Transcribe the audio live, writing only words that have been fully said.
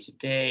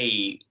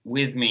Today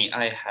with me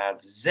I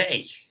have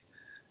Zay.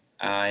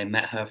 I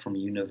met her from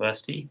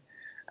university,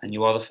 and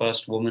you are the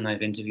first woman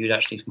I've interviewed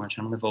actually for my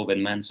channel. They've all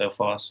been men so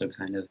far, so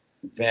kind of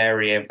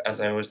vary,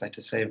 as I always like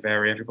to say,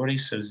 vary everybody.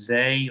 So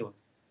Zay,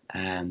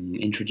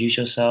 introduce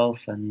yourself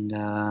and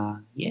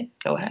yeah,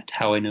 go ahead.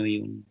 How I know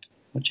you and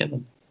whichever.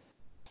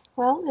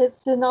 Well,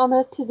 it's an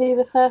honour to be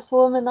the first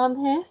woman on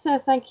here, so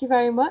thank you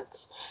very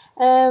much.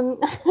 Um,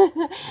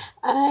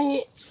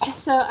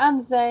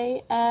 I'm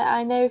Zay.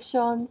 I know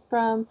Sean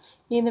from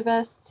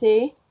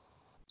university.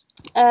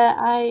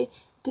 I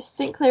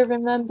distinctly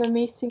remember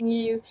meeting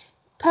you.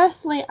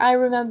 Personally, I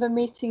remember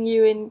meeting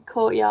you in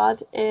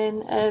Courtyard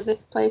in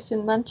this place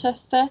in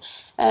Manchester.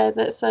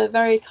 That's a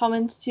very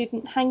common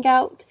student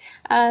hangout,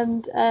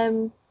 and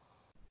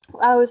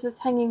I was just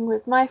hanging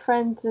with my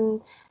friends,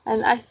 and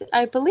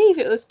I believe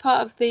it was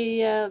part of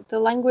the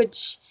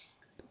language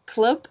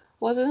club,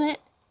 wasn't it?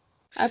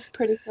 I'm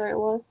pretty sure it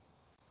was.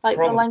 Like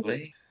the language,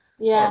 Probably.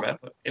 I yeah.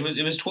 remember.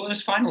 It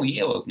was final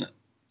year, wasn't it?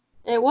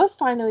 It was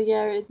final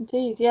year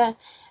indeed, yeah.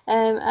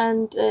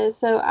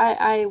 So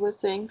I was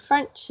doing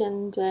French,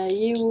 and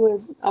you were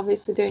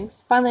obviously doing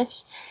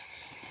Spanish,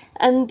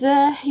 and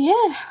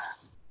yeah,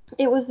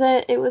 it was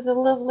a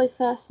lovely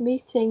first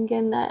meeting,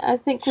 and I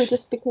think we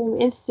just became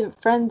instant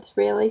friends,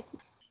 really.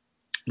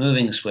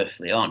 Moving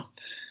swiftly on.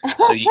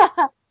 So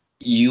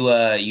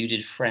you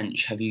did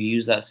French. Have you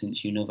used that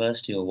since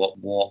university, or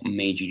what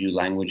made you do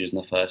languages in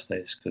the first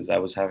place? Because I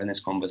was having this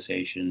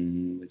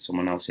conversation with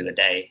someone else the other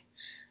day,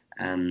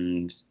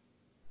 and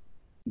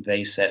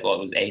they said, well, it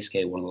was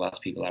Aisuke, one of the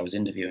last people I was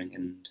interviewing,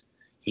 and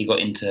he got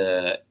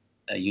into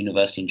a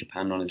university in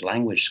Japan on his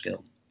language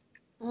skill.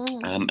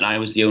 And I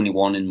was the only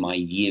one in my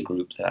year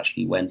group that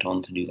actually went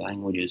on to do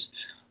languages.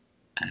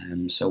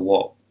 So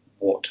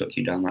what took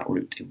you down that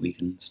route? If we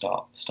can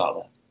start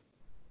there.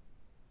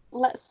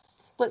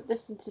 Let's split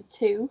this into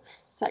two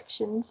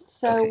sections.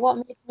 So, Okay. what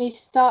made me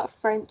start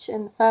French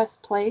in the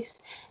first place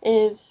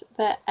is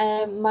that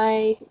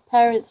my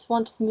parents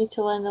wanted me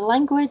to learn the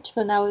language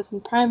when I was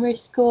in primary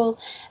school.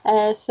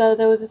 So,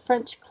 there was a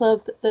French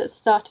club that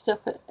started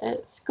up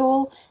at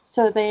school,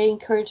 so they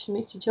encouraged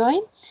me to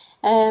join.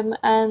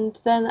 And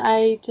then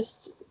I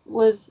just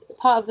was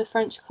part of the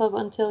French club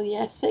until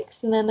year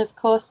six, and then of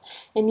course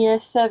in year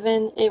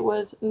seven it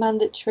was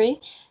mandatory,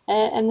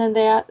 and then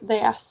they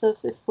asked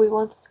us if we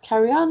wanted to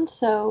carry on,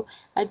 so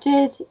I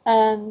did,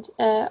 and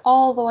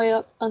all the way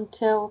up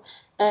until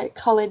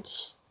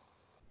college.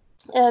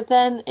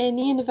 Then in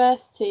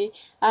university,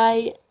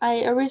 I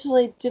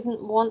originally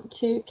didn't want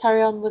to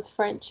carry on with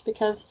French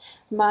because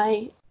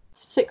my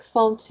sixth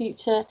form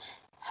teacher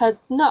had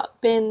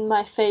not been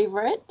my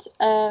favourite.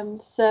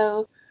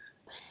 So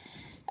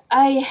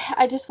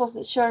I just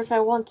wasn't sure if I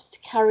wanted to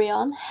carry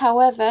on.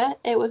 However,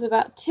 it was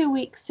about 2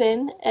 weeks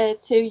in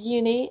to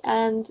uni,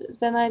 and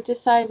then I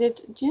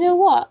decided, do you know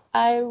what?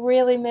 I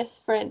really miss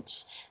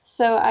French.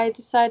 So I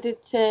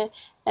decided to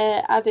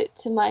add it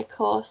to my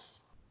course.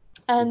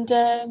 And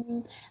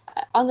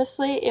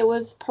honestly, it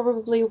was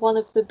probably one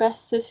of the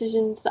best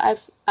decisions that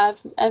I've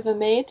ever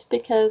made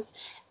because,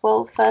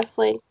 well,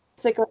 firstly,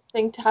 it's a great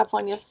thing to have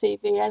on your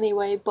CV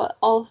anyway, but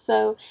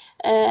also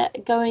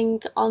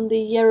going on the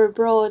year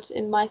abroad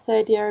in my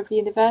third year of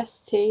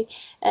university,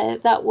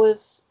 that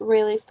was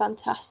really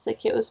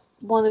fantastic. It was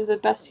one of the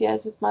best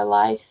years of my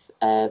life,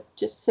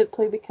 just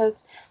simply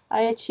because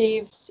I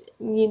achieved,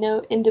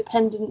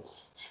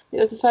 independence. It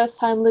was the first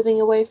time living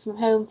away from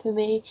home for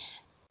me.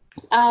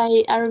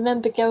 I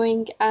remember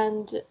going,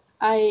 and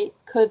I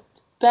could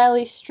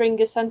barely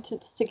string a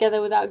sentence together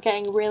without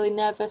getting really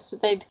nervous so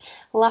they'd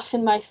laugh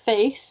in my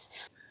face.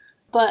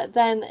 But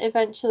then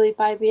eventually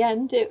by the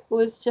end it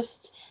was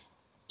just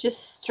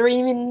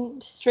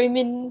streaming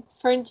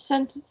French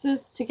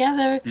sentences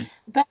together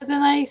better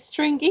than I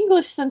string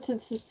English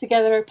sentences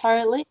together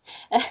apparently.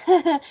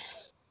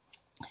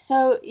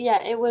 So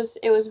yeah, it was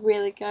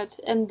really good.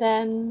 And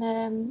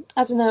then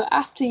I don't know,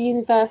 after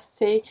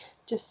university,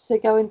 just to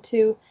go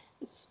into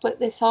split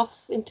this off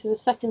into the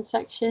second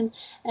section,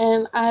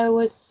 I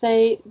would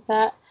say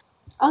that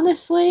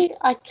honestly,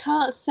 I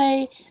can't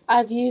say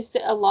I've used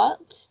it a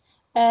lot.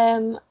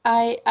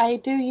 I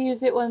do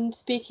use it when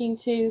speaking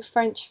to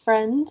French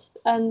friends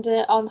and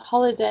on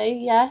holiday,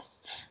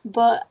 yes,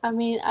 but I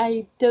mean,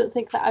 I don't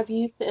think that I've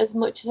used it as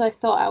much as I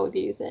thought I would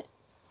use it.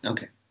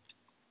 Okay.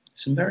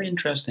 Some very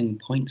interesting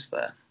points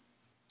there.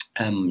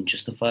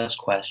 Just the first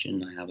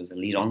question I have as a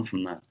lead on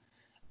from that.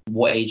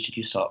 What age did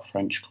you start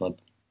French club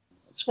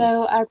at school?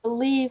 So I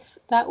believe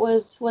that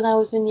was when I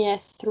was in year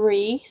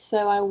three,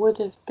 so I would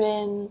have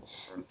been,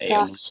 From 8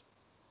 gosh,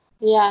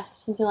 yeah,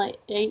 something like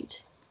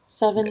eight, Okay.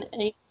 seven,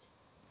 eight.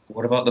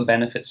 What about the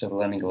benefits of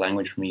learning a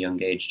language from a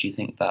young age? Do you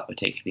think that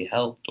particularly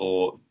helped,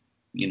 or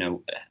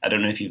I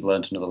don't know if you've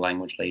learned another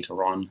language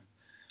later on.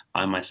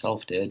 I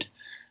myself did.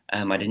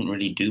 I didn't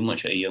really do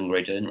much at a younger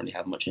age. I didn't really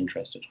have much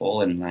interest at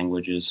all in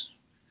languages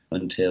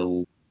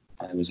until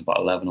I was about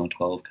 11 or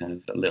 12, kind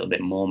of a little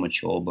bit more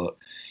mature. But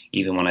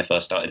even when I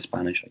first started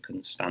Spanish, I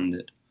couldn't stand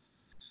it.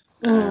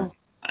 Mm.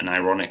 And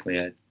ironically,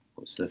 it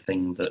was the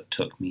thing that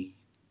took me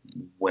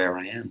where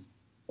I am.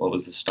 What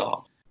was the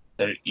start?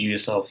 So you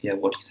yourself, yeah,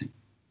 what do you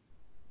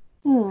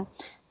think?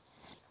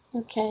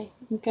 Okay,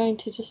 I'm going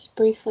to just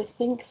briefly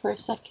think for a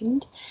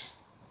second.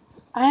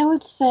 I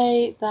would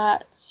say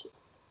that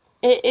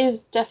it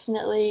is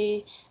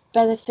definitely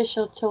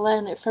beneficial to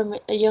learn it from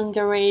a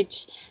younger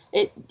age.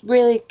 It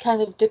really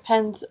kind of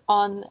depends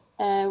on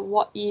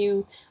what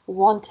you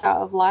want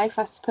out of life.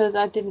 I suppose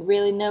I didn't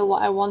really know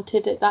what I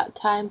wanted at that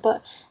time,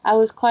 but I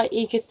was quite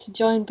eager to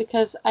join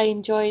because I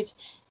enjoyed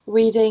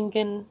reading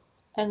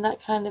and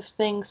that kind of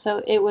thing.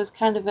 So it was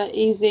kind of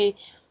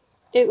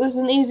it was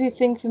an easy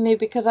thing for me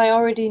because I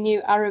already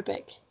knew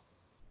Arabic.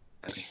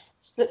 Okay.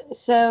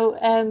 So,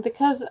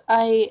 because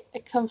I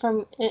come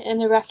from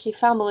an Iraqi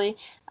family,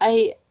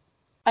 I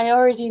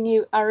already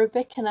knew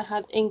Arabic and I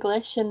had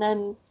English, and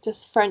then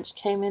just French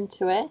came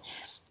into it.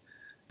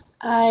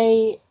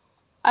 I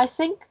I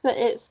think that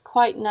it's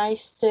quite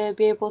nice to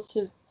be able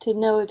to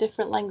know a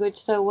different language.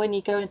 So when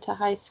you go into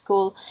high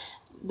school,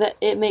 that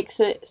it makes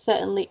it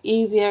certainly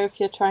easier if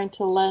you're trying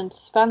to learn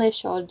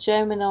Spanish or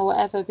German or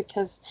whatever,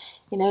 because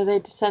they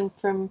descend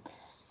from,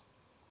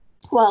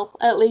 well,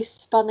 at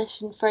least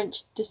Spanish and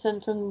French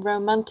descend from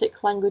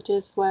Romantic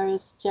languages,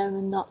 whereas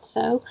German not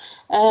so.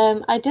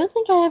 I don't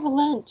think I ever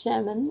learnt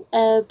German,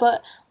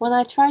 but when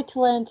I tried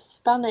to learn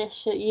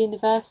Spanish at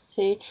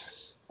university,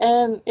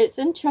 it's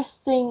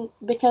interesting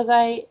because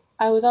I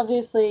was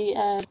obviously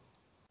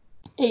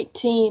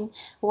 18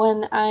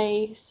 when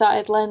I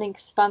started learning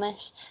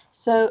Spanish,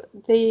 so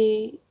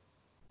the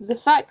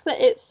fact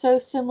that it's so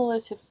similar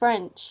to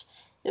French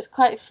is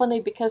quite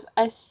funny because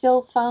I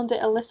still found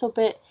it a little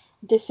bit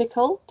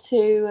difficult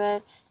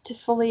to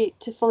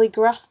fully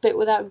grasp it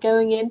without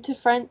going into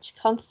French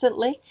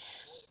constantly.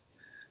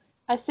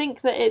 I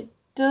think that it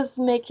does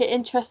make it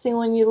interesting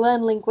when you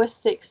learn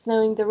linguistics,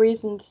 knowing the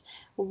reasons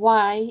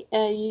why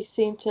you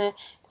seem to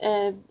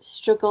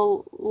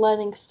struggle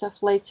learning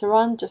stuff later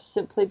on, just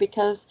simply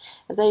because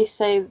they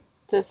say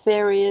the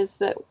theory is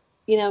that,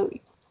 you know,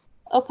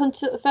 up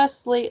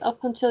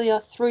until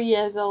you're 3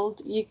 years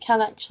old, you can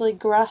actually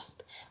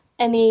grasp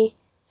any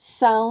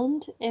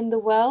sound in the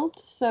world.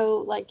 So,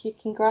 like, you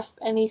can grasp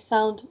any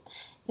sound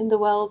in the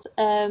world,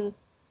 and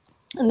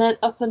then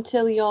up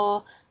until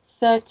you're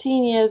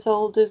 13 years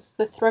old is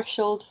the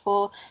threshold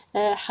for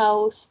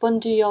how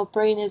spongy your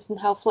brain is and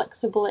how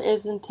flexible it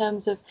is in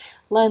terms of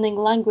learning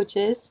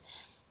languages.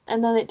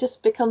 And then it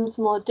just becomes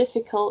more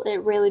difficult.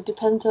 It really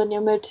depends on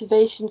your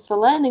motivation for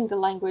learning the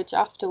language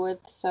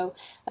afterwards. So,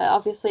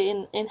 obviously,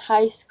 in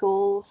high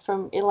school,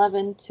 from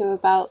 11 to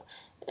about,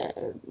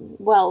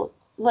 well,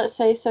 let's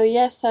say, so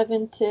year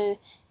 7 to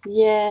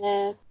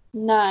year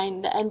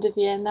 9, the end of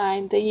year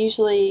 9, they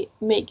usually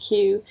make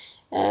you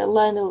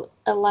learn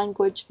a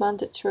language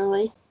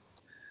mandatorily.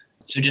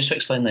 So just to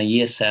explain that,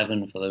 year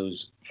 7 for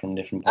those from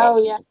different Oh, parts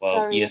of yeah, the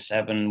world, sorry. year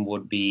 7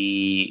 would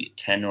be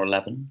 10 or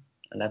 11,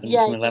 11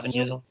 Yeah, from 11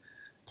 years old?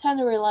 10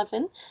 or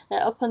 11,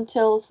 up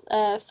until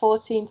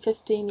 14,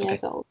 15 Okay.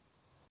 years old.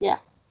 Yeah.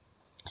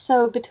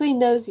 So between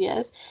those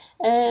years,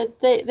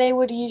 they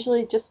would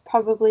usually just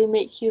probably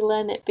make you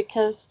learn it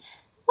because,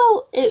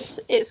 well,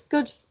 it's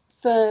good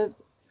for,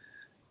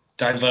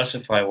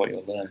 Diversify what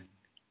you're learning.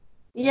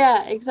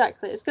 yeah,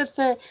 exactly. It's good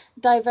for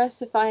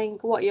diversifying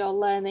what you're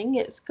learning.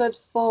 It's good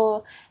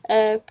for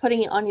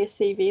putting it on your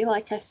CV,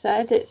 like I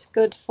said. It's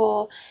good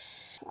for,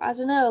 I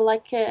don't know,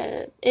 like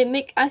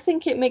I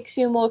think it makes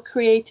you a more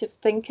creative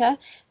thinker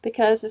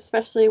because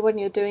especially when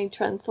you're doing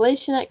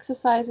translation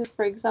exercises,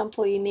 for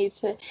example, you need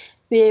to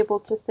be able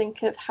to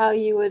think of how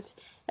you would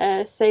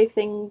say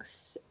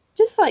things,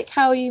 just like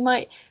how you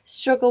might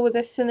struggle with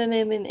a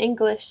synonym in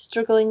English,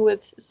 struggling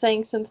with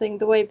saying something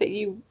the way that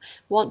you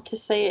want to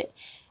say it,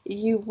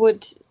 you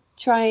would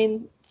try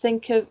and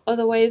think of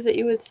other ways that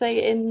you would say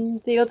it in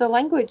the other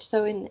language.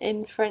 So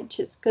in French,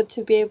 it's good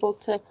to be able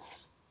to,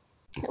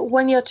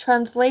 when you're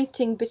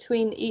translating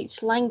between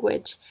each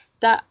language,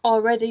 that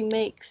already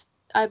makes,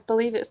 I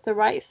believe it's the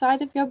right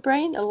side of your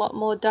brain, a lot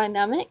more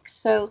dynamic.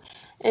 So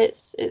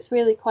it's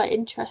really quite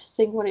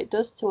interesting what it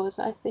does to us,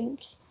 I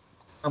think.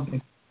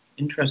 Okay.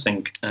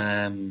 Interesting.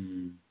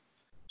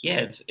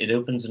 Yeah, it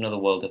opens another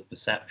world of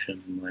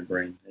perception in my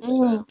brain. It's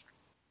Mm.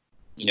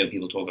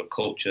 people talk of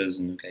cultures,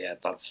 and okay, yeah,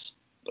 but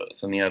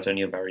for me that's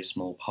only a very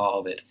small part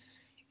of it.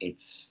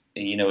 It's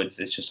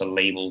just a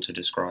label to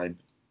describe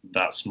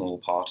that small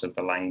part of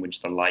the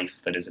language, the life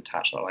that is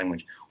attached to that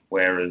language.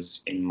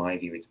 Whereas in my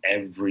view, it's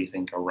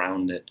everything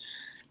around it.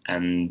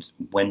 And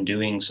when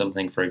doing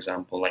something, for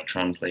example, like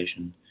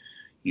translation,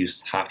 you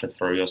have to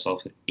throw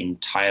yourself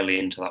entirely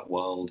into that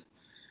world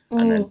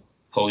and then Mm.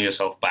 pull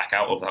yourself back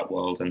out of that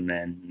world and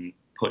then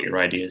put your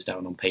ideas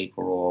down on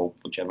paper or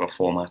whichever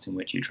format in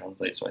which you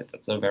translate. So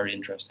that's a very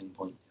interesting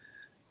point.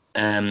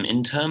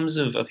 In terms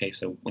of, okay,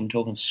 so when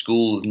talking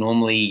schools,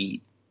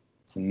 normally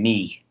for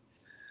me,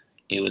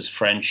 it was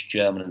French,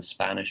 German, and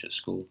Spanish at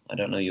school. I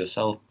don't know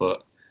yourself,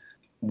 but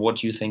what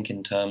do you think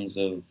in terms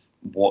of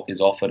what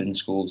is offered in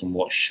schools and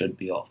what should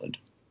be offered?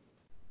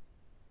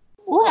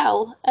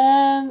 Well,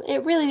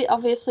 it really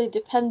obviously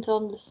depends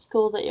on the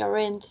school that you're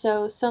in.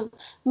 So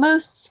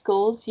most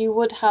schools you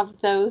would have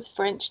those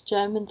French,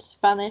 German,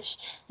 Spanish,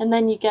 and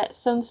then you get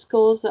some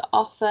schools that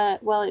offer,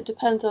 well, it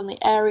depends on the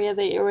area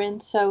that you're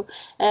in. So,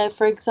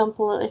 for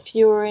example, if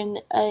you were in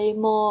a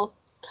more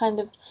kind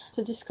of,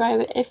 to describe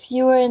it, if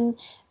you were in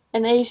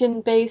an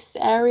Asian-based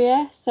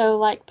area, so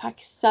like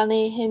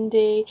Pakistani,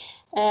 Hindi,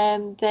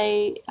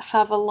 they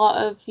have a lot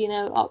of,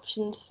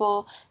 options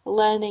for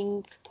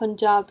learning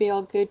Punjabi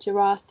or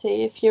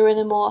Gujarati. If you're in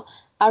a more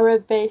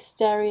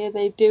Arab-based area,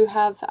 they do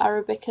have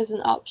Arabic as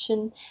an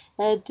option,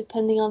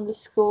 depending on the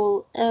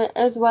school.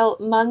 As well,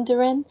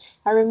 Mandarin.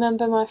 I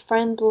remember my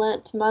friend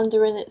learnt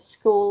Mandarin at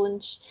school,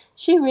 and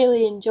she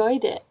really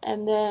enjoyed it.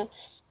 And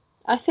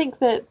I think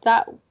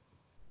that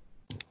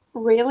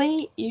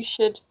really you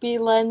should be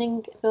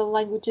learning the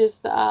languages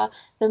that are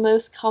the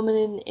most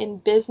common in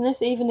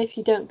business, even if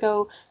you don't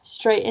go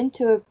straight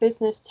into a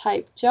business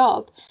type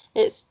job.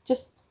 It's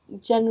just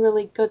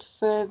generally good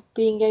for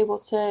being able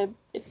to,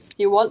 if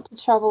you want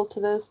to travel to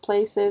those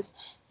places,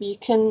 you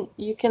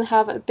can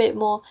have a bit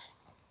more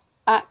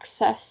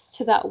access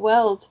to that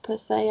world per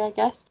se, I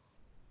guess.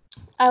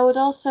 I would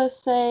also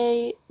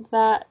say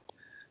that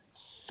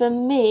for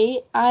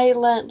me, I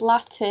learnt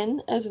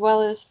Latin as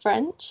well as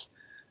French.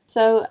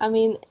 So, I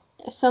mean,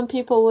 some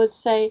people would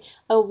say,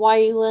 "Oh, why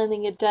are you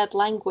learning a dead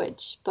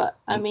language?" But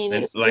I mean,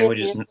 it's really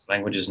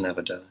Languages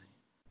never die.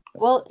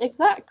 well,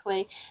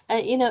 exactly.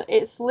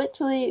 It's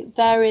literally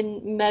there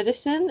in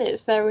medicine,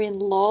 it's there in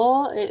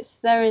law, it's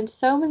there in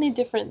so many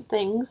different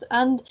things.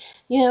 And,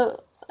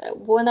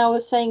 when I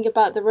was saying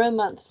about the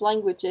Romance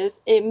languages,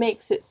 it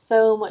makes it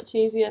so much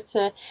easier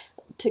to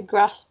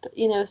grasp,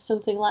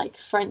 something like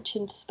French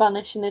and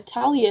Spanish and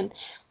Italian,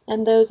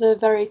 and those are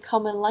very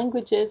common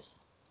languages.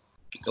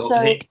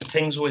 So,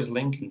 Things always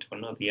link into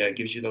another. Yeah, it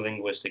gives you the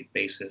linguistic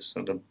basis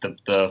of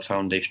the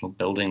foundational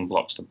building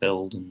blocks to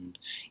build, and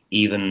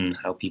even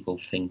how people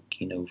think,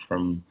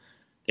 from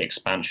the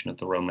expansion of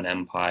the Roman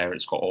Empire,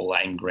 it's got all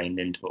that ingrained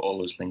into it, all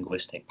those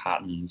linguistic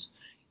patterns.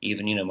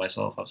 Even,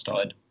 myself, I've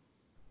started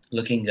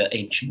looking at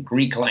ancient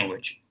Greek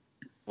language.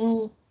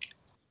 mm,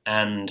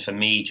 And for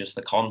me, just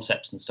the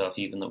concepts and stuff,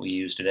 even that we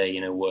use today,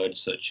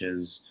 words such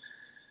as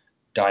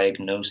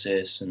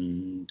diagnosis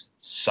and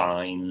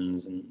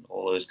signs and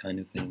all those kind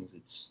of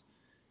things.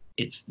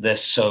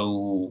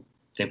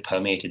 They've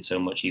permeated so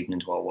much even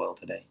into our world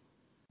today.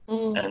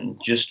 mm,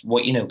 And just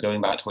what going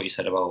back to what you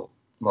said about,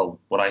 well,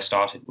 what I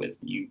started with,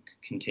 you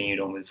continued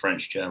on with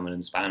French, German,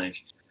 and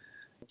Spanish.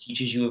 It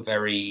teaches you a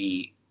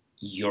very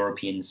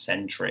European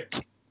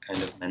centric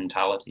kind of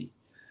mentality,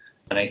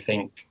 and I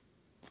think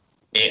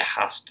it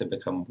has to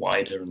become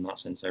wider in that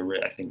sense.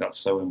 I think that's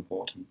so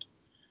important.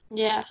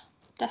 yeah,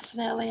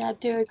 definitely, I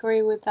do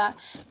agree with that.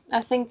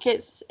 I think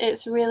it's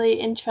really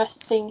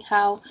interesting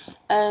how,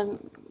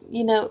 um,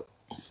 you know,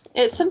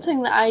 it's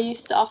something that I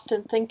used to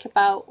often think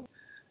about.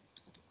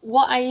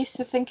 What I used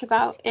to think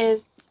about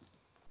is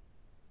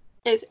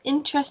it's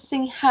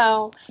interesting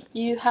how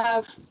you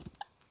have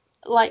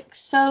like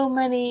so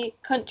many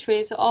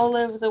countries all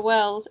over the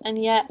world,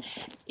 and yet,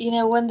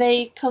 when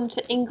they come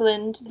to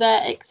England,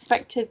 they're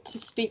expected to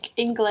speak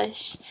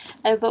English,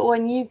 but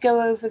when you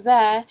go over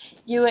there,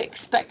 you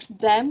expect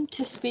them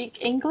to speak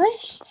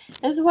English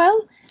as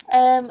well.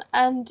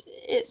 And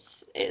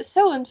it's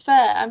so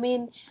unfair. I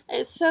mean,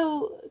 it's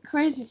so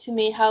crazy to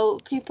me how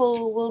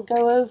people will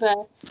go over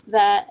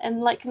there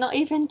and like not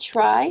even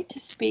try to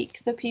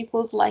speak the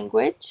people's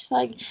language.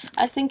 Like,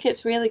 I think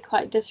it's really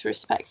quite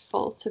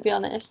disrespectful, to be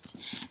honest.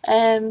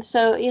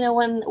 So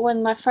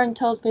when my friend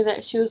told me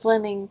that she was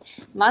learning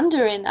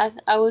Mandarin,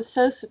 I was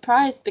so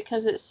surprised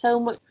because it's so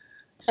much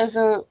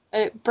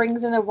it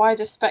brings in a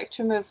wider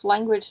spectrum of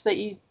language that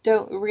you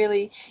don't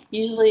really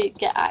usually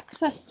get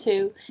access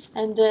to.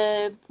 And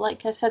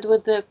like I said,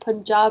 with the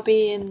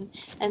Punjabi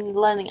and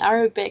learning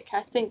Arabic,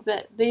 I think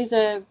that these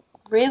are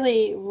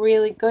really,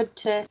 really good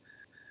to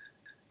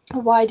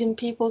widen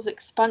people's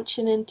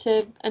expansion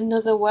into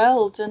another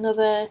world,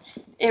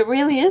 it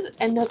really is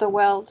another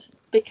world,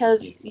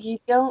 because you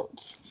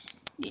don't,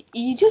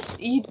 you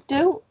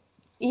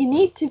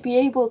need to be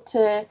able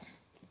to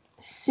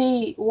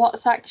see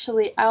what's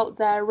actually out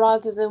there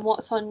rather than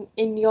what's on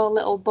in your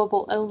little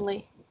bubble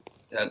only.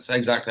 That's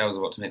exactly, I was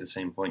about to make the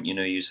same point.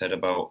 You said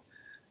about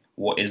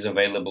what is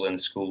available in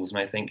schools, and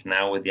I think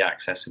now with the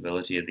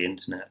accessibility of the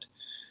internet,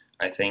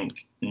 I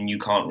think you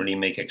can't really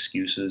make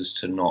excuses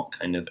to not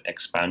kind of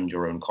expand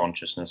your own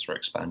consciousness or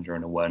expand your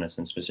own awareness,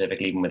 and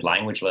specifically even with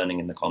language learning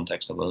in the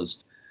context of us.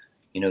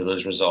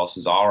 Those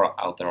resources are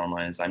out there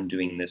online. As I'm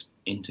doing this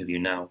interview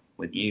now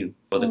with you,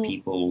 other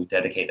people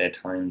dedicate their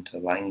time to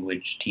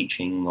language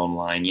teaching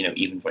online,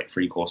 even for like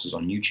free courses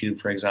on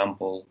YouTube, for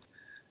example,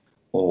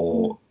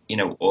 or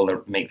or they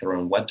make their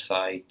own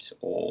website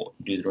or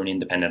do their own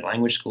independent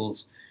language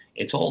schools.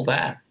 It's all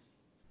there,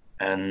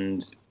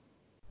 and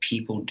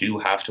people do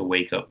have to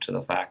wake up to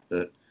the fact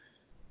that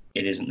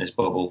it isn't this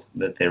bubble,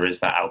 that there is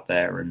that out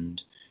there.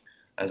 And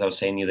as I was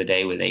saying the other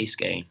day with Ace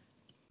Game,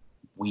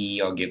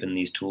 we are given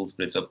these tools,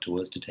 but it's up to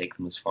us to take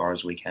them as far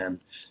as we can.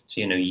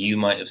 So, you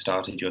might have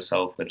started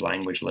yourself with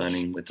language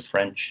learning with the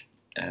French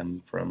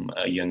from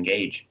a young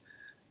age.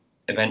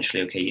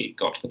 Eventually, okay, it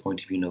got to the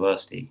point of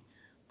university,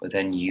 but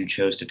then you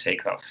chose to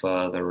take that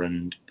further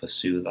and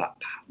pursue that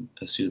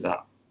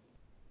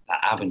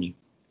avenue.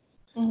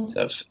 Mm.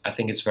 So I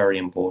think it's very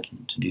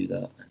important to do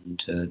that and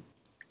to,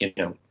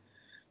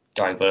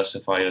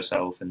 diversify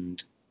yourself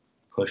and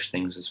push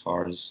things as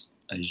far as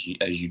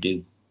you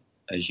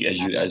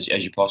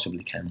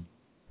possibly can.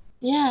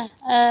 Yeah,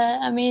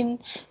 I mean,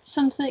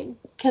 something,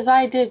 because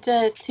I did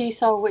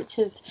TESOL, which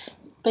is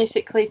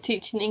basically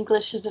teaching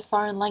English as a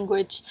foreign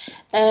language.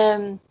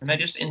 Can I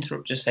just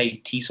interrupt? Just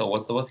say TESOL.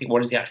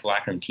 What is the actual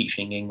acronym?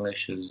 Teaching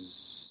English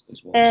as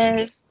what?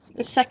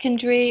 The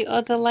secondary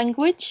other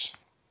language.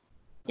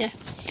 Yeah.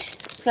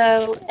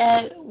 So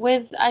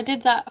I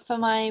did that for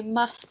my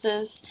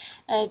master's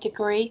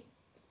degree,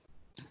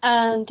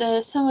 and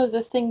some of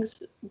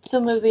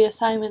the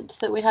assignments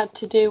that we had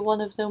to do,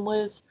 one of them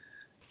was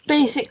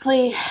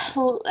basically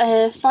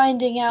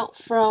finding out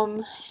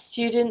from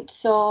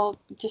students or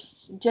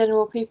just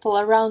general people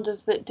around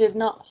us that did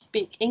not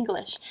speak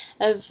English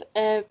of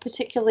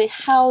particularly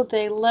how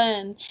they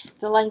learn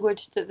the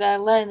language that they're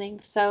learning.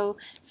 So,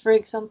 for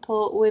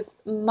example, with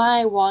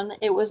my one,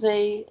 it was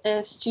a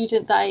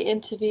student that I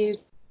interviewed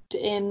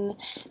in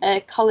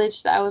a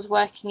college that I was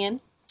working in.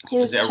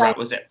 Was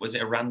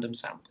it a random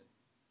sample?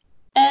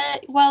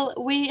 Well,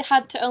 we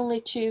had to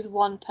only choose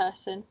one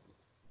person.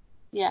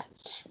 Yeah,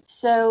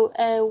 so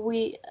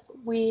we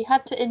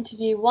had to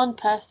interview one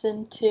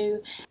person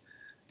to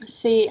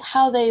see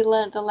how they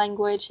learnt the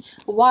language,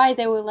 why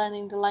they were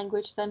learning the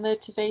language, their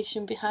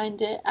motivation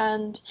behind it,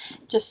 and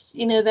just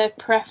their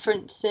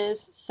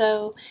preferences.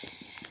 So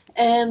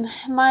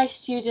my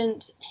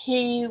student,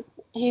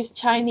 he's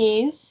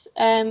Chinese.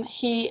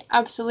 He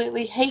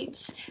absolutely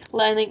hates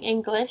learning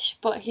English,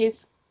 but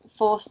he's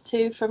forced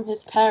to from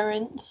his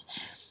parents.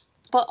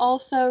 But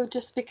also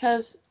just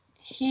because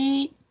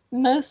he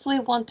mostly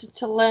wanted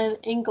to learn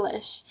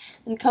English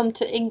and come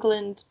to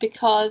England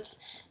because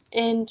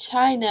in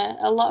China,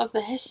 a lot of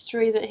the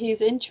history that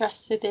he's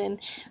interested in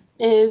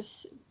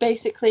is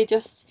basically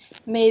just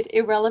made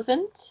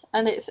irrelevant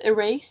and it's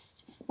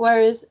erased.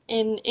 Whereas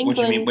in England,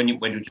 what do you mean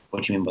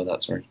what do you mean by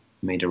that? Sorry,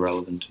 made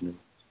irrelevant.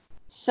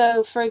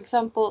 So, for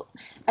example,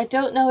 I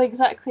don't know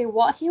exactly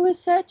what he was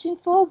searching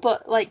for,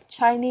 but like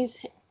Chinese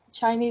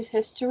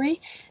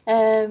history,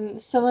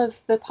 some of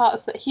the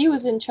parts that he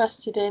was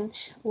interested in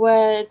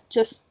were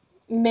just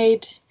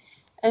made,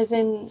 as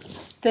in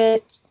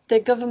the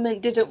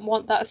government didn't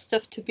want that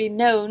stuff to be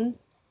known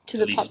to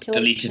the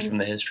population. Deleted from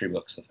the history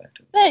books,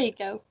 effectively. There you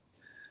go.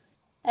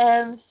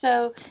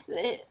 So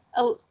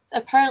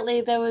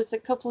apparently there was a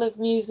couple of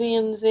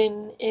museums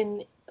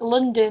in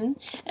London,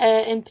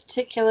 in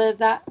particular,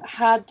 that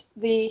had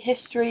the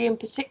history in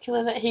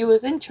particular that he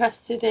was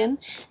interested in,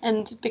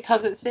 and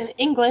because it's in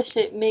English,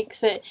 it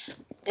makes it.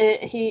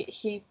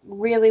 He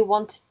really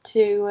wanted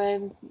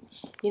to,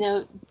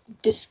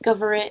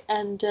 discover it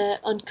and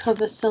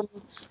uncover some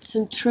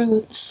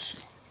truths.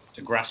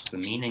 To grasp the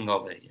meaning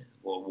of it.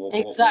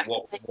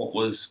 Exactly. What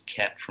was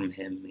kept from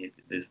him?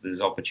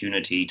 There's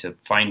opportunity to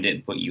find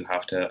it, but you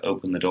have to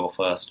open the door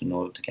first in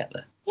order to get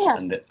there. Yeah.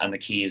 And the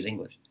key is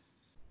English.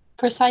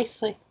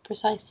 Precisely.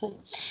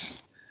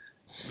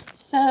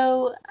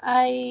 So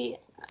I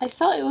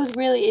thought it was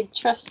really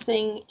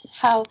interesting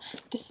how,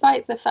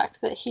 despite the fact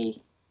that he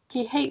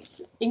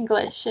hates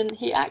English and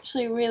he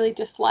actually really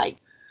disliked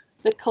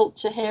the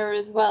culture here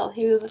as well,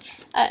 he was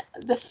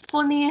the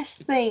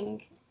funniest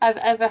thing I've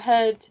ever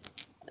heard.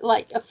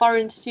 Like a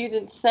foreign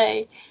student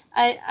say,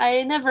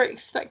 I never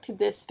expected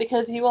this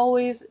because you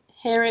always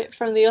hear it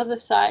from the other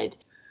side.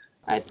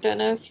 I don't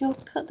know if you'll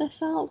cut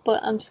this out,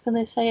 but I'm just going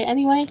to say it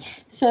anyway.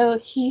 So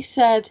he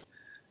said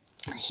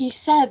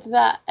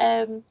that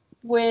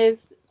with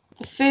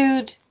the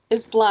food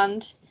is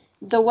bland,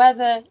 the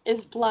weather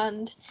is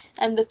bland,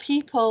 and the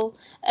people,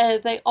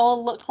 they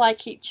all look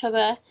like each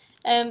other.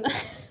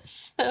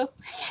 So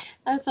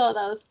I thought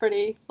that was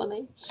pretty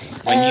funny.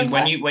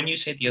 When you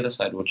say the other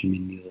side, what do you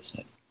mean the other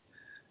side?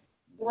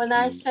 When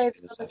I say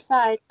the other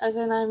side, as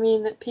in I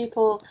mean that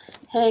people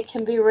here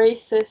can be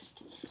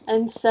racist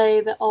and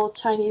say that all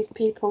Chinese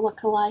people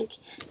look alike.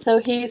 So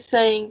he's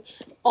saying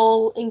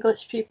all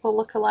English people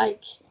look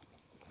alike.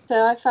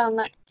 So I found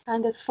that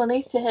kind of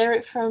funny to hear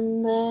it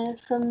from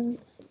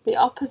the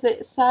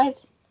opposite side.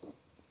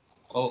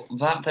 Well,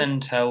 that then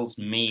tells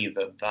me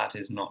that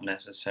is not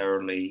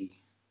necessarily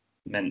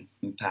meant,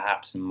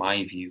 perhaps in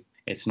my view,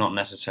 it's not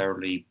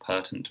necessarily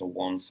pertinent to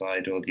one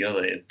side or the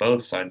other. If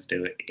both sides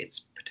do it, it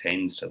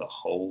pertains to the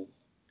whole.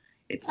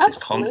 It's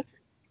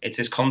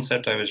this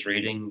concept I was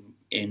reading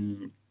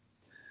in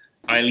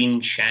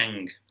Eileen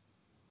Chang,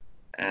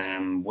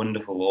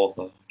 wonderful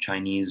author,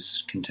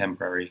 Chinese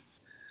contemporary,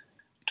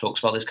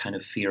 talks about this kind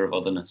of fear of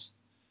otherness.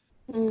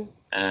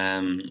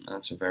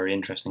 That's a very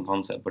interesting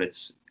concept, but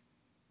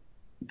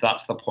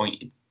that's the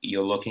point.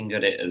 You're looking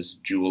at it as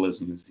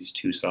dualism, as these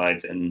two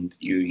sides, and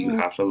you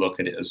have to look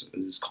at it as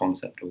this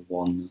concept of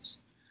oneness.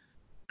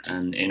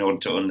 and in order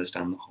to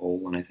understand the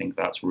whole. And I think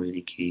that's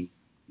really key.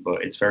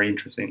 But it's very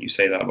interesting that you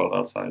say that about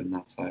that side and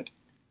that side,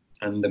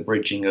 and the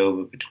bridging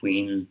over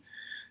between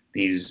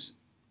these.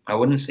 I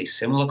wouldn't say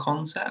similar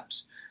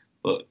concepts,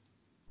 but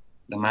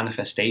the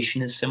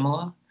manifestation is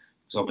similar.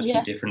 There's obviously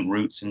Yeah. different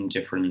roots and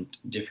different.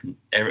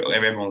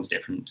 Everyone's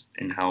different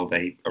in how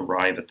they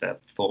arrive at their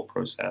thought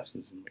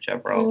processes and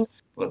whichever else.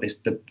 But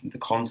the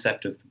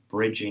concept of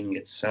bridging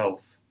itself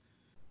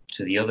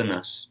to the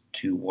otherness,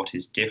 to what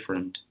is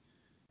different,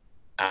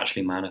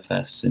 actually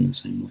manifests in the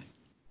same way.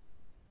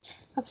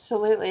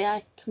 Absolutely,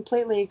 I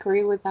completely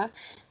agree with that.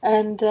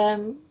 And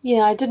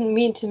I didn't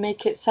mean to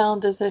make it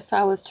sound as if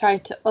I was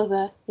trying to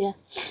other.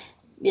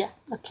 Yeah,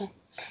 okay.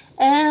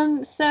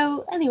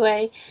 So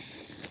anyway,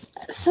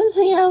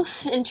 something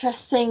else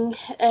interesting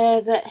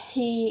that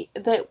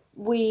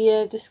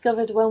we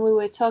discovered when we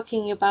were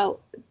talking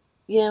about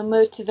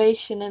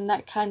motivation and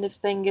that kind of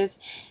thing is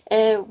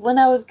when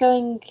I was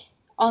going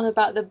on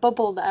about the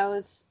bubble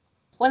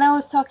when I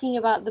was talking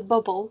about the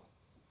bubble.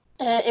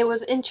 It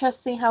was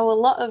interesting how a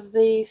lot of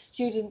the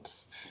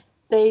students,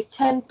 they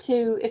tend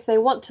to, if they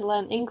want to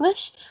learn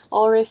English,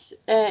 or if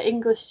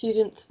English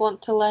students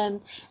want to learn,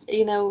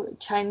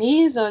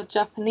 Chinese or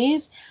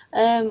Japanese,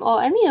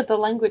 or any other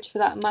language for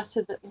that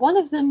matter, that one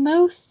of the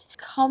most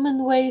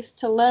common ways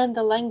to learn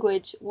the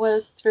language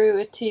was through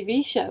a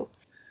TV show.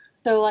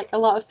 So, like, a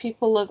lot of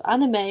people love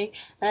anime,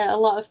 a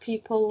lot of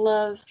people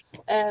love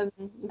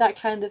that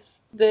kind of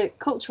the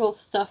cultural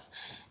stuff.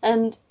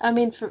 And I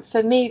mean,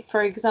 for me,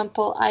 for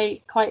example,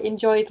 I quite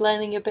enjoyed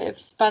learning a bit of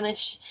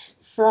Spanish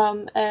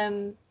from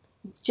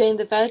Jane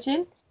the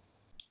Virgin,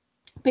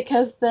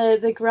 because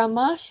the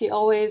grandma, she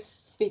always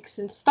speaks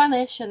in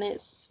Spanish and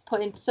it's put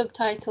in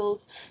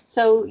subtitles.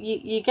 So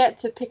you get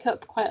to pick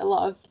up quite a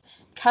lot of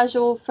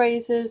casual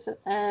phrases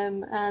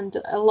and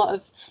a lot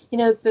of,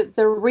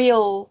 the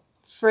real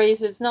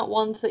phrases, not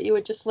ones that you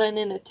would just learn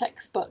in a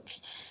textbook.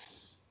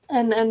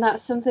 And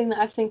that's something that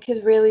I think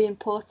is really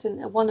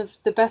important. One of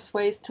the best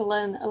ways to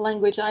learn a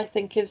language, I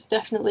think, is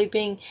definitely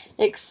being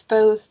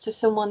exposed to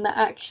someone that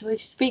actually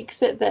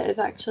speaks it, that is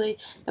actually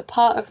a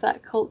part of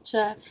that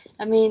culture.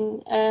 I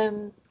mean,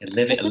 a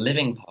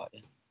living part.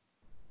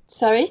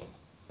 Sorry?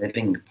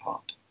 Living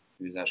part,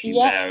 who's actually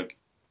there,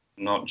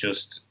 not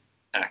just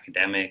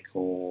academic,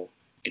 or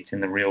it's in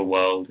the real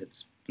world,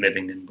 it's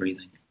living and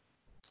breathing.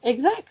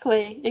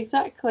 Exactly.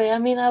 I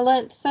mean, I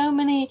learnt so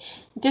many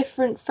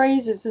different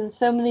phrases and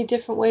so many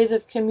different ways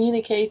of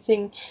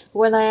communicating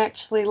when I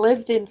actually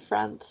lived in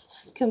France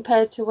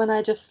compared to when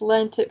I just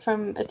learnt it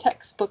from a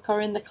textbook or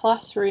in the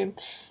classroom.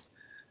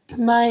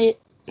 My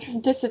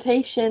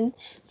dissertation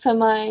for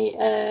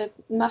my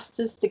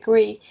master's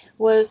degree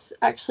was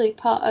actually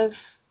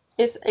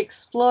is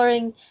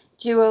exploring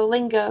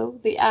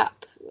Duolingo, the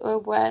app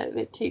where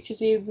it teaches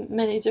you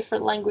many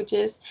different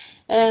languages.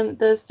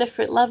 There's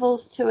different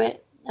levels to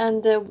it.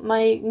 And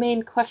my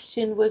main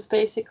question was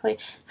basically,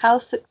 how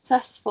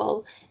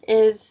successful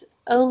is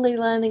only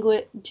learning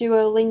with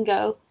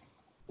Duolingo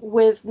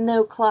with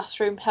no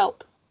classroom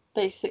help,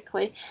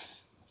 basically.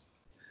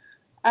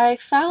 I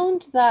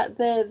found that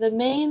the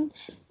main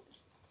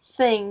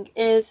thing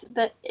is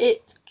that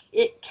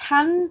it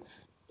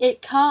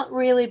can't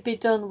really be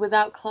done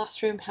without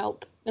classroom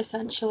help.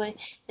 Essentially,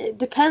 it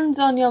depends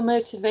on your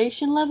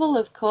motivation level.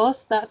 Of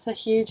course, that's a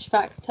huge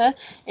factor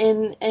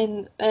in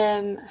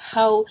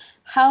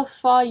how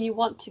far you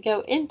want to go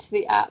into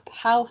the app,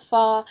 how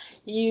far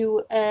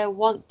you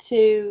want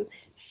to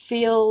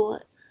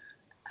feel,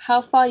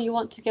 how far you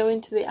want to go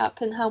into the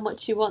app, and how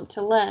much you want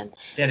to learn.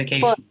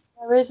 Dedication. But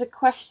there is a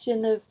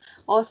question of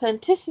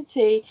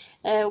authenticity,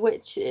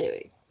 which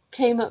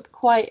came up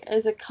quite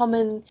as a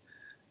common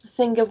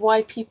thing of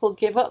why people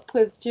give up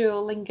with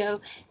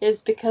Duolingo,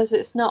 is because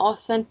it's not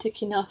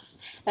authentic enough.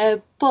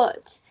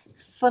 But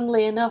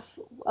funnily enough,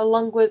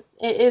 along with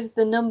it is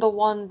the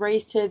 #1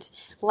 rated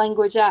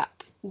language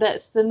app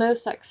that's the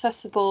most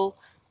accessible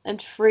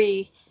and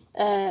free,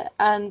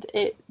 and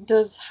it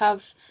does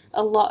have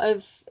a lot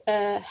of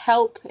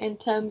help in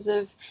terms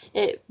of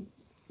it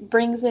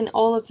brings in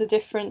all of the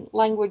different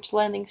language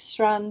learning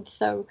strands,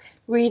 so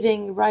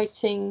reading,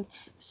 writing,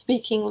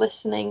 speaking,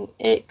 listening.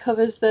 It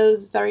covers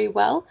those very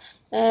well.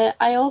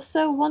 I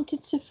also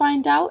wanted to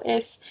find out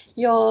if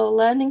your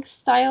learning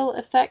style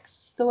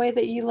affects the way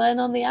that you learn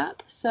on the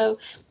app. So,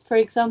 for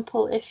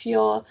example, if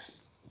you're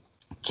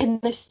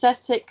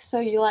kinesthetic, so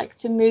you like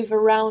to move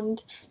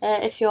around,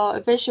 if you're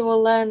a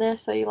visual learner,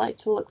 so you like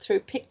to look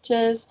through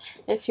pictures,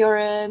 if you're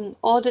an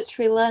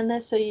auditory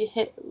learner, so you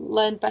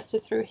learn better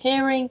through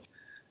hearing.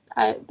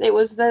 It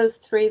was those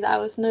three that I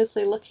was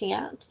mostly looking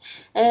at.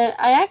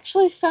 I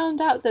actually found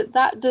out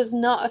that does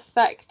not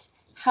affect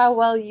how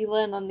well you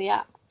learn on the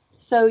app.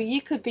 So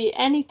you could be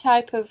any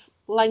type of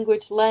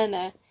language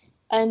learner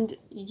and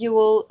you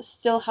will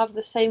still have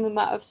the same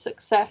amount of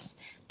success,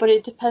 but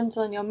it depends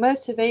on your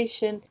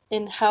motivation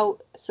in how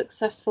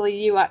successfully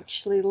you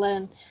actually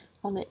learn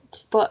on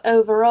it. But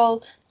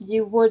overall,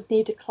 you would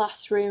need a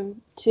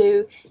classroom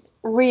to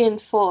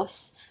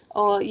reinforce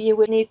or you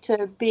would need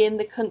to be in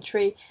the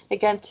country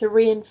again to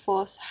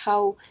reinforce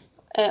how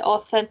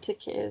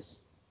authentic it is.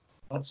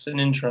 That's an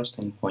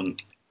interesting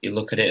point. You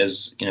look at it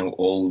as,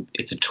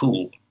 it's a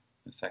tool,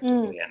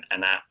 effectively.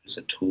 An app is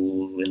a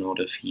tool in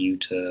order for you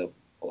to,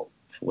 or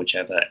for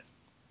whichever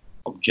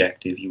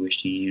objective you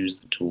wish to use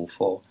the tool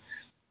for.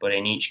 But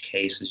in each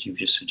case, as you've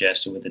just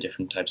suggested with the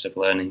different types of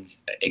learning,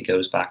 it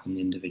goes back on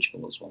the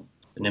individual as well.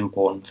 It's an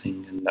important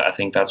thing, and I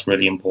think that's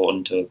really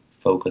important to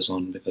focus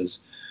on,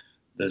 because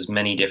there's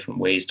many different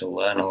ways to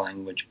learn a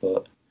language,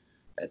 but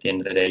at the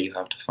end of the day, you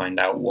have to find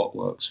out what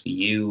works for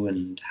you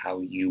and how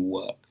you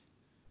work.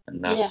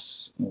 And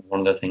that's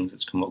one of the things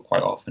that's come up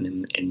quite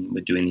often in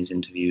with doing these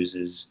interviews,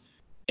 is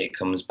it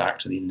comes back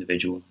to the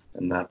individual.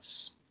 And I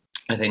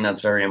think that's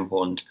very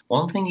important.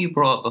 One thing you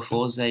brought up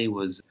before, Zay,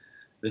 was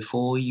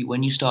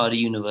when you started at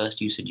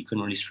university, you said you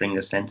couldn't really string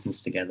a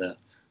sentence together.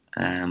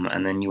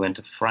 And then you went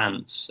to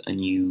France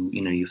and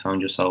you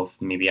found yourself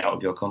maybe out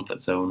of your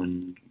comfort zone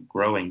and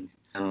growing.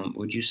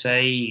 Would you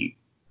say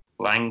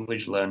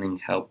language learning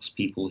helps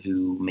people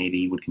who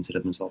maybe would consider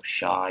themselves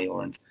shy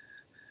or anything?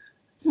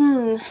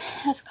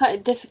 That's quite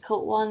a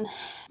difficult one.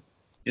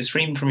 Just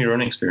even from your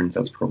own experience,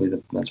 that's probably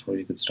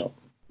a good start.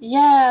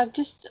 Yeah,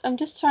 I'm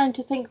just trying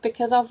to think,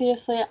 because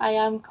obviously I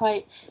am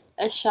quite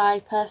a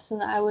shy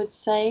person, I would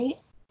say.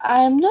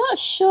 I'm not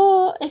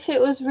sure if it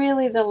was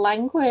really the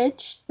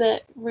language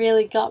that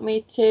really got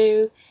me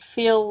to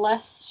feel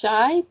less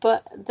shy,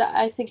 but that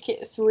I think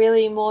it's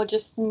really more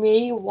just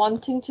me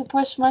wanting to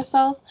push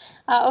myself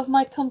out of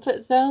my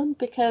comfort zone,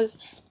 because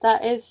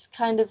that is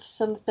kind of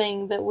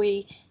something that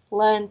we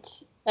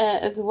learnt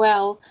as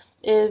well,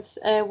 is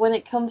when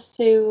it comes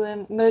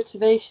to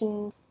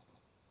motivation,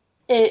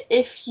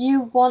 if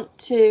you want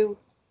to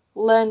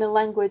learn a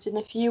language and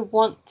if you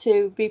want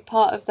to be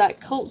part of that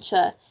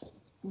culture,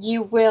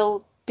 you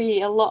will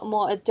be a lot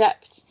more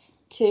adept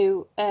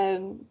to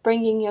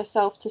bringing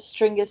yourself to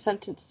string a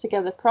sentence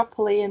together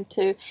properly and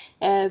to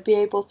be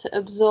able to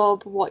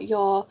absorb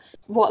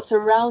what's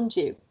around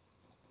you.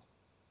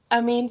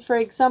 I mean, for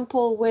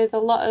example, with a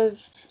lot of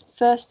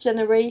first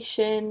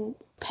generation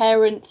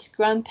parents,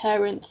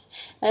 grandparents,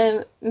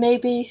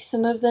 maybe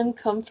some of them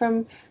come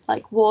from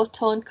like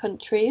war-torn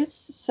countries,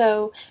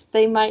 so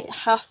they might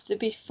have to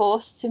be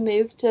forced to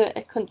move to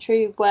a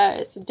country where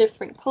it's a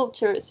different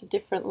culture, it's a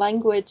different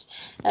language.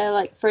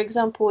 Like for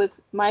example, with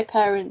my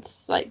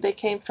parents, like they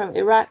came from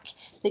Iraq,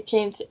 they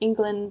came to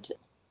England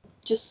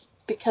just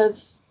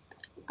because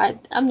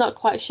I'm not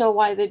quite sure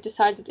why they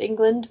decided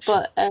England,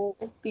 but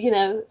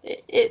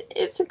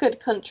it's a good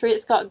country.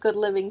 It's got good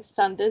living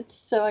standards,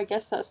 so I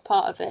guess that's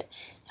part of it.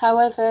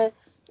 However,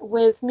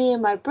 with me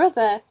and my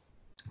brother,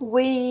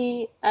 I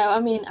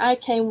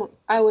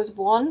was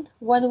 1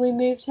 when we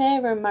moved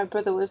here, and my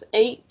brother was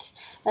 8.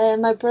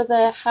 My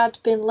brother had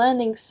been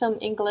learning some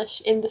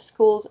English in the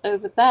schools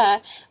over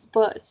there,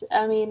 but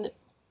I mean,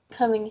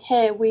 coming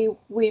here, we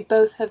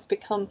both have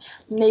become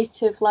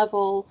native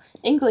level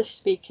English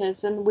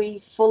speakers, and we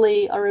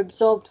fully are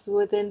absorbed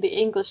within the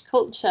English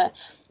culture.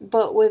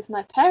 But with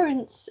my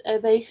parents,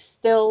 they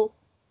still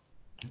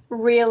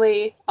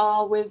really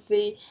are with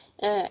the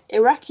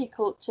Iraqi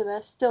culture.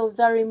 They're still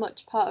very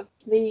much part of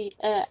the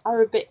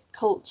Arabic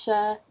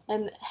culture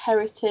and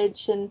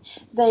heritage, and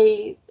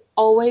they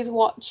always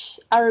watch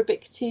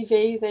Arabic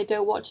TV. They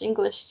don't watch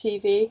English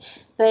TV.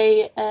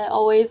 They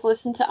always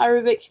listen to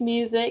Arabic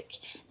music.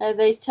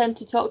 They tend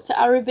to talk to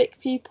Arabic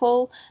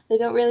people. They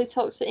don't really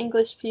talk to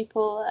English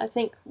people. I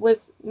think with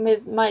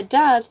my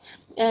dad,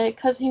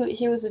 because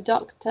he was a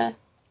doctor,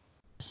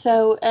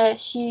 so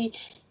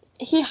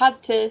he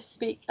had to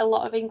speak a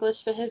lot of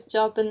English for his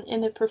job and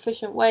in a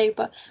proficient way.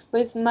 But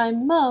with my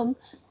mum,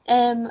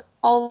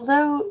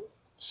 although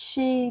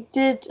she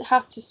did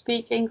have to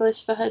speak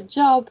English for her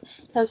job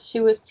because she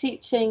was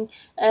teaching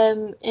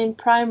in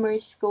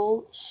primary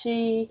school,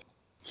 she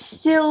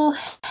still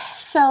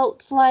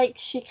felt like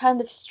she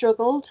kind of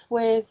struggled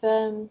with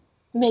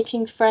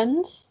making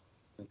friends.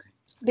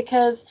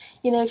 Because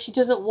she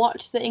doesn't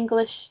watch the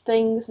English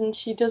things and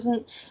she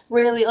doesn't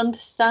really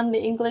understand the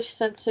English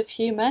sense of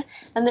humor.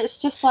 And it's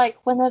just like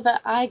whenever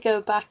I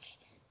go back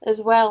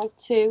as well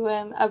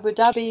to Abu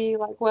Dhabi,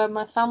 like where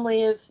my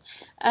family is,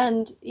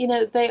 and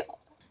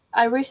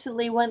I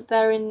recently went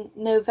there in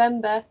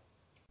November,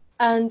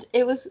 and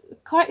it was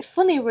quite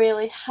funny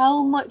really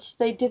how much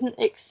they didn't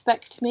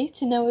expect me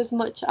to know as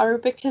much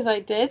Arabic as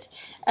I did.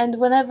 And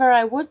whenever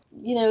I would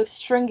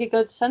string a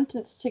good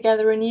sentence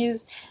together and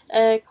use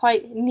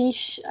quite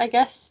niche, I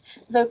guess,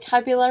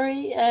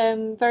 vocabulary,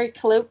 very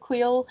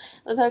colloquial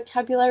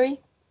vocabulary,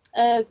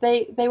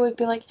 they would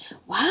be like,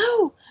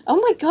 wow,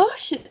 oh my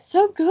gosh, it's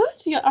so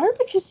good, your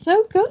Arabic is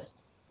so good.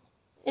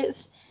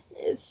 It's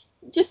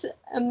just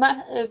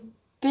a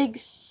big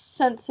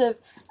sense of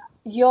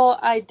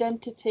your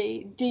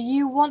identity. Do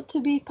you want to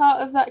be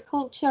part of that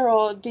culture,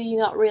 or do you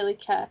not really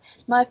care?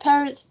 My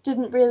parents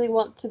didn't really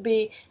want to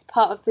be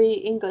part of the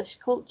English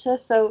culture,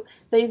 so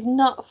they've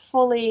not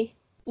fully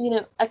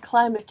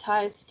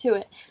acclimatized to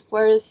it,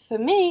 whereas for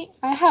me,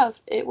 I have.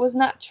 It was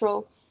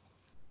natural.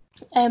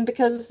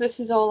 because this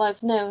is all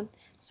I've known.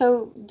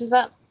 So does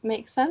that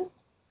make sense?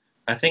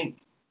 I think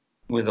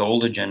with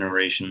older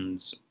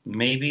generations,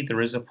 maybe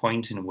there is a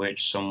point in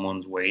which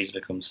someone's ways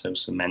become so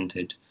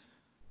cemented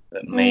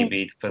that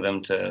maybe for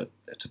them to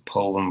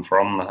pull them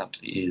from that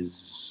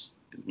is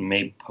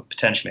maybe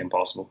potentially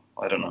impossible.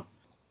 I don't know.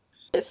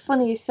 It's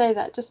funny you say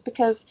that, just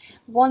because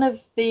one of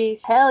the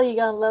hell you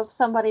gonna love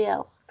somebody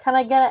else. Can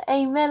I get an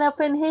amen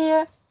up in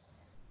here?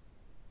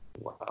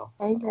 Wow.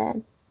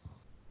 Amen.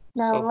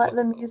 Now So let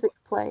the music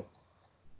play.